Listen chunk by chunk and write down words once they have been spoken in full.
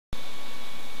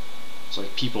It's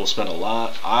like people spend a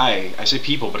lot. I say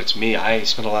people, but it's me. I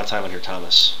spend a lot of time on here,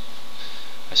 Thomas.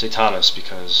 I say Thomas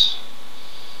because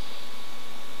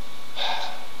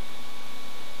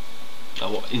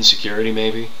insecurity,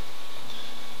 maybe,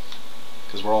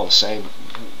 because we're all the same.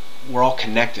 We're all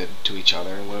connected to each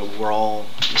other. We're all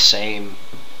the same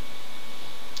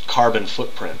carbon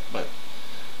footprint, but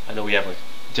I know we have like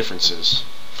differences.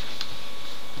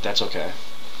 But that's okay.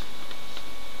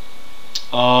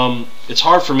 It's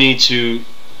hard for me to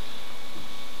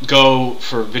go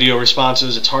for video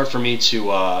responses. It's hard for me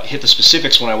to hit the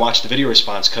specifics when I watch the video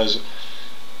response, because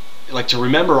like to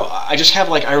remember, I just have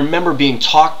like, I remember being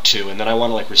talked to and then I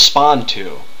want to like respond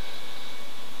to.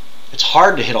 It's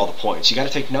hard to hit all the points. You got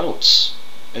to take notes.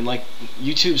 And like,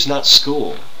 YouTube's not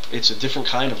school. It's a different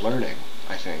kind of learning,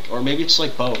 I think. Or maybe it's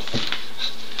like both.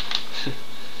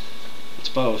 It's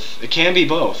both. It can be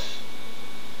both.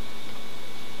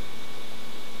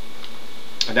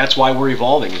 And that's why we're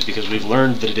evolving, is because we've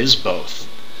learned that it is both.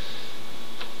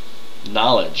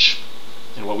 Knowledge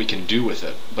and what we can do with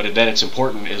it. But then it's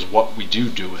important is what we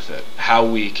do with it. How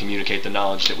we communicate the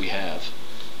knowledge that we have.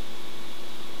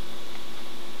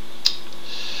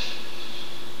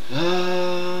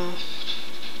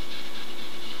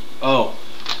 Oh,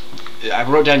 I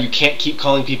wrote down, you can't keep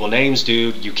calling people names,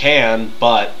 dude. You can,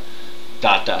 but ...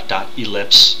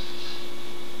 ellipse,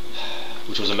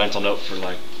 which was a mental note for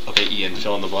like, okay, Ian,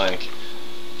 fill in the blank.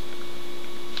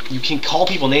 You can call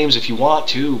people names if you want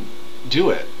to do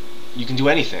it. You can do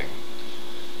anything.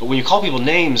 But when you call people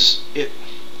names, it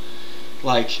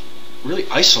like really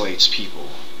isolates people.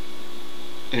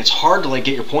 And it's hard to like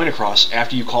get your point across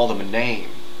after you call them a name.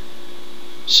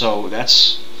 So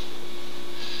that's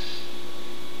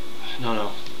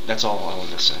that's all I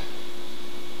wanted to say.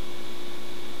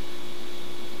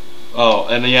 Oh,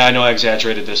 and yeah, I know I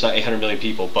exaggerated this, not 800 million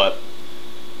people, but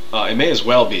it may as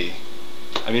well be.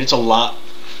 I mean, it's a lot.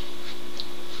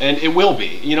 And it will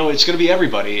be. You know, it's going to be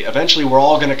everybody. Eventually, we're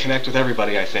all going to connect with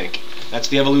everybody, I think. That's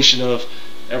the evolution of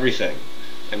everything.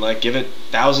 And, like, give it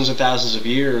thousands and thousands of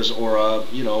years, or a,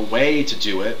 you know, way to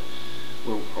do it.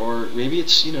 Or maybe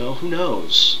it's, you know, who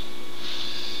knows?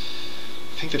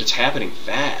 I think that it's happening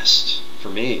fast, for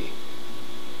me.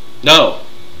 No!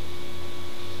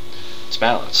 It's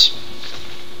balance.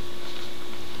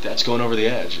 That's going over the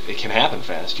edge. It can happen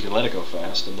fast. You can let it go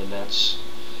fast, and then that's...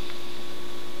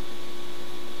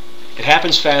 It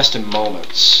happens fast in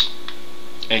moments,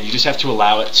 and you just have to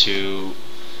allow it to...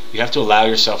 You have to allow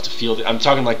yourself to feel... I'm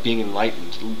talking like being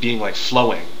enlightened, being like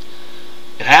flowing.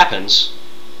 It happens,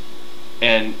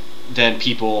 and then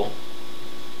people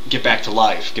get back to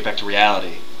life, get back to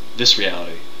reality, this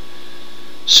reality.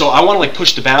 So I want to like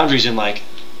push the boundaries and like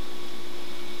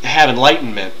have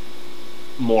enlightenment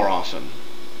more often.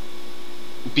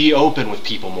 Be open with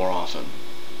people more often.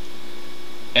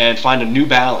 And find a new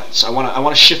balance. I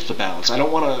want to shift the balance. I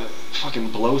don't want to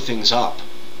fucking blow things up.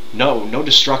 No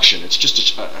destruction. It's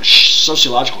just a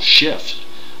sociological shift.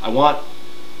 I want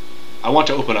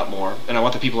to open up more, and I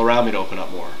want the people around me to open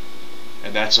up more.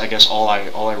 And that's, I guess, all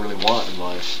I really want in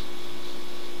life.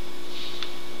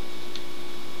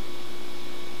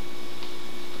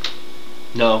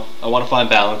 No, I want to find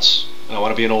balance, and I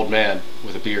want to be an old man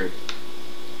with a beard.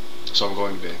 So I'm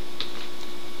going to be.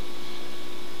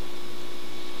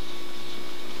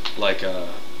 Like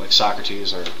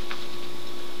Socrates or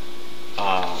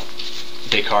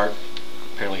Descartes.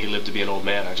 Apparently he lived to be an old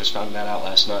man. I just found that out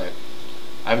last night.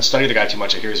 I haven't studied the guy too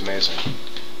much. I hear he's amazing.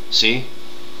 See?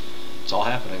 It's all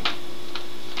happening.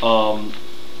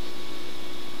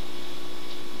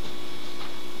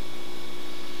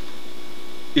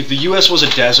 If the U.S. was a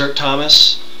desert,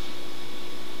 Thomas,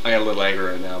 I got a little angry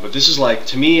right now, but this is like,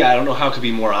 to me, I don't know how it could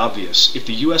be more obvious. If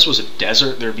the U.S. was a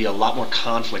desert, there'd be a lot more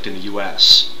conflict in the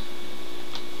U.S.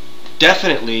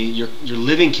 Definitely, your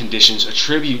living conditions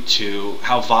attribute to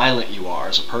how violent you are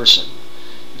as a person.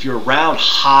 If you're around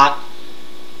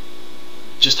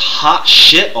just hot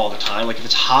shit all the time, like if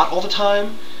it's hot all the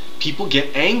time, people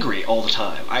get angry all the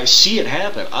time. I see it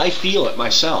happen. I feel it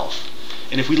myself.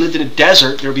 And if we lived in a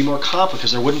desert, there would be more conflict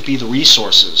because there wouldn't be the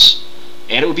resources.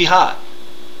 And it would be hot.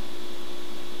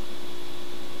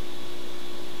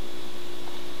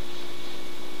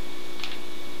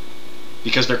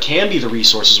 Because there can be the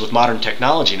resources with modern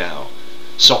technology now.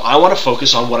 So I want to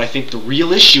focus on what I think the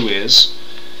real issue is.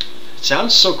 It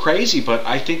sounds so crazy, but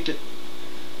I think that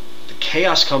the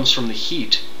chaos comes from the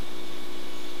heat.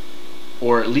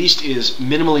 Or at least is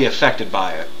minimally affected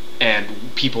by it.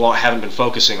 And people haven't been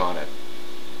focusing on it.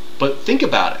 But think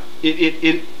about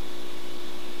it.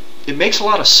 It makes a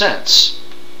lot of sense.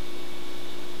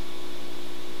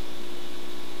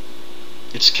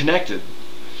 It's connected.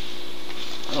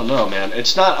 I don't know, man.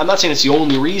 It's not. I'm not saying it's the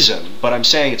only reason, but I'm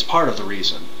saying it's part of the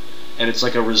reason, and it's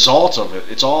like a result of it.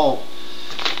 It's all.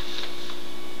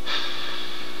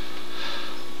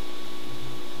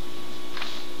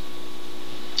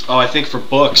 Oh, I think for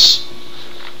books,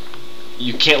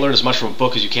 you can't learn as much from a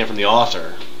book as you can from the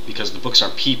author, because the books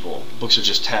aren't people. Books are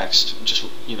just text, just,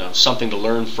 you know, something to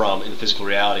learn from in physical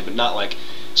reality, but not like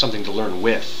something to learn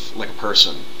with, like a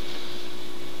person.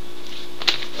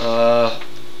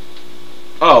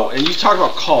 Oh, and you talk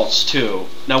about cults too.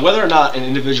 Now, whether or not an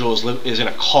individual is in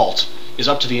a cult is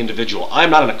up to the individual.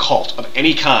 I'm not in a cult of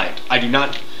any kind. I do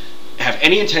not have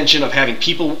any intention of having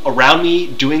people around me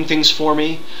doing things for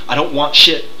me. I don't want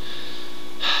shit.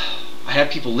 I have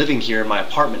people living here in my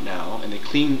apartment now, and they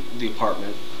clean the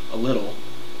apartment a little.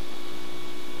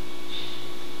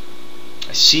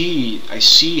 I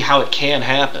see how it can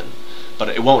happen, but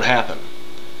it won't happen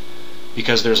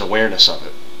because there's awareness of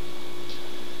it.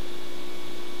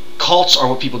 Cults are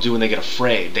what people do when they get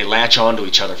afraid. They latch onto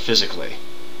each other physically.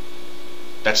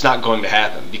 That's not going to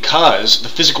happen because the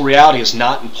physical reality is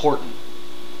not important.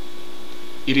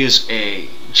 It is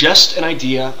just an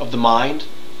idea of the mind,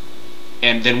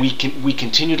 and then we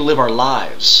continue to live our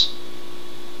lives,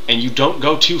 and you don't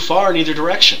go too far in either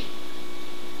direction.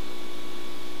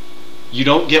 You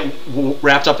don't get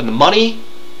wrapped up in the money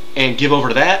and give over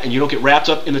to that, and you don't get wrapped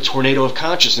up in the tornado of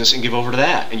consciousness and give over to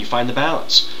that, and you find the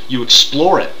balance. You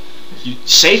explore it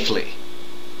safely.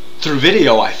 Through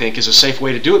video, I think, is a safe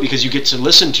way to do it because you get to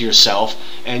listen to yourself,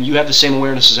 and you have the same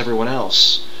awareness as everyone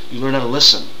else. You learn how to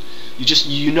listen.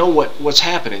 You know what's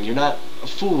happening. You're not a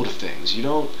fool to things.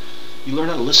 You learn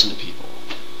how to listen to people.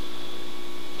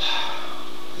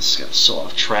 This got so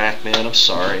off track, man. I'm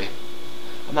sorry.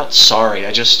 I'm not sorry.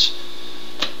 It's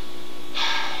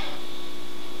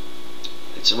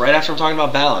right after I'm talking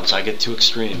about balance, I get too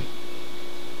extreme.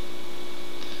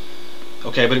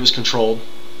 Okay, but it was controlled.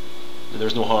 And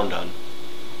there's no harm done.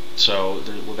 So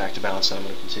we're back to balance, and I'm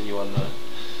going to continue on the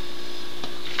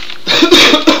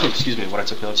excuse me, what I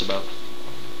took notes about.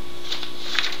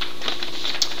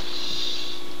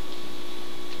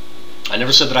 I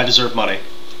never said that I deserve money,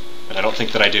 and I don't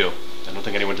think that I do. I don't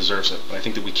think anyone deserves it, but I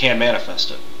think that we can manifest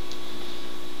it.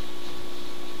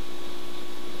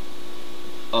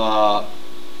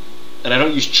 And I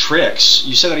don't use tricks.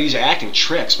 You said that I use acting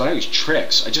tricks, but I don't use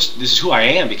tricks. This is who I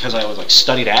am because I was like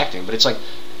studied acting. But it's like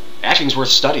acting's worth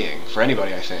studying for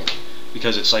anybody, I think,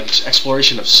 because it's like it's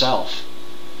exploration of self.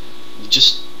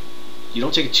 You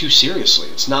don't take it too seriously.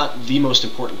 It's not the most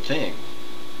important thing.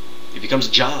 It becomes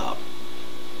a job.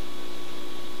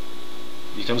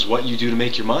 It becomes what you do to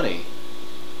make your money.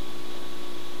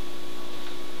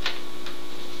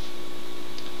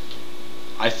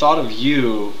 I thought of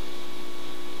you.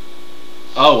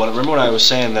 Oh, well, remember when I was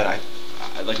saying that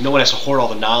I like no one has to hoard all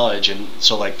the knowledge, and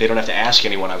so like they don't have to ask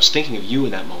anyone. I was thinking of you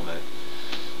in that moment.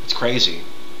 It's crazy.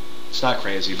 It's not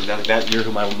crazy, but that you're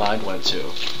who my mind went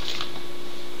to.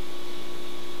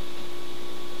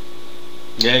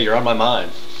 Yeah, you're on my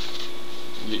mind.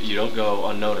 You don't go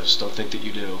unnoticed. Don't think that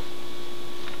you do.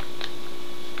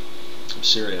 I'm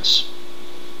serious.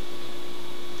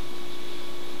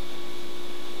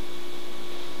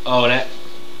 Oh, and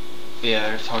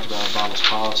yeah, I talked about Obama's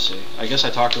policy. I guess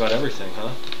I talked about everything, huh?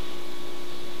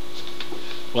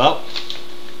 Well,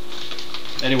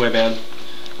 anyway, man,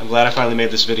 I'm glad I finally made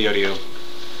this video to you.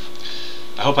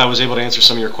 I hope I was able to answer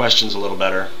some of your questions a little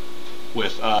better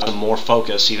with more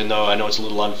focus, even though I know it's a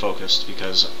little unfocused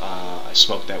because I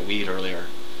smoked that weed earlier.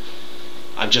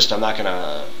 I'm not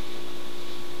gonna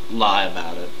lie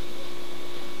about it.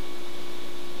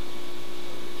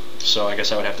 So I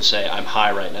guess I would have to say I'm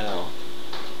high right now.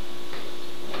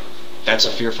 That's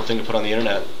a fearful thing to put on the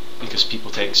internet because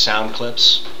people take sound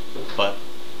clips, but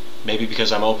maybe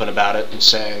because I'm open about it and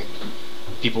say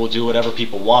people will do whatever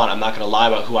people want, I'm not going to lie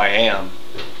about who I am,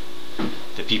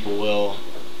 that people will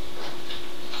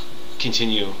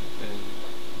continue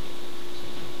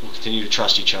to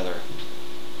trust each other.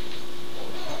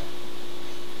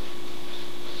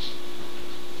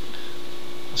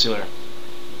 I'll see you later.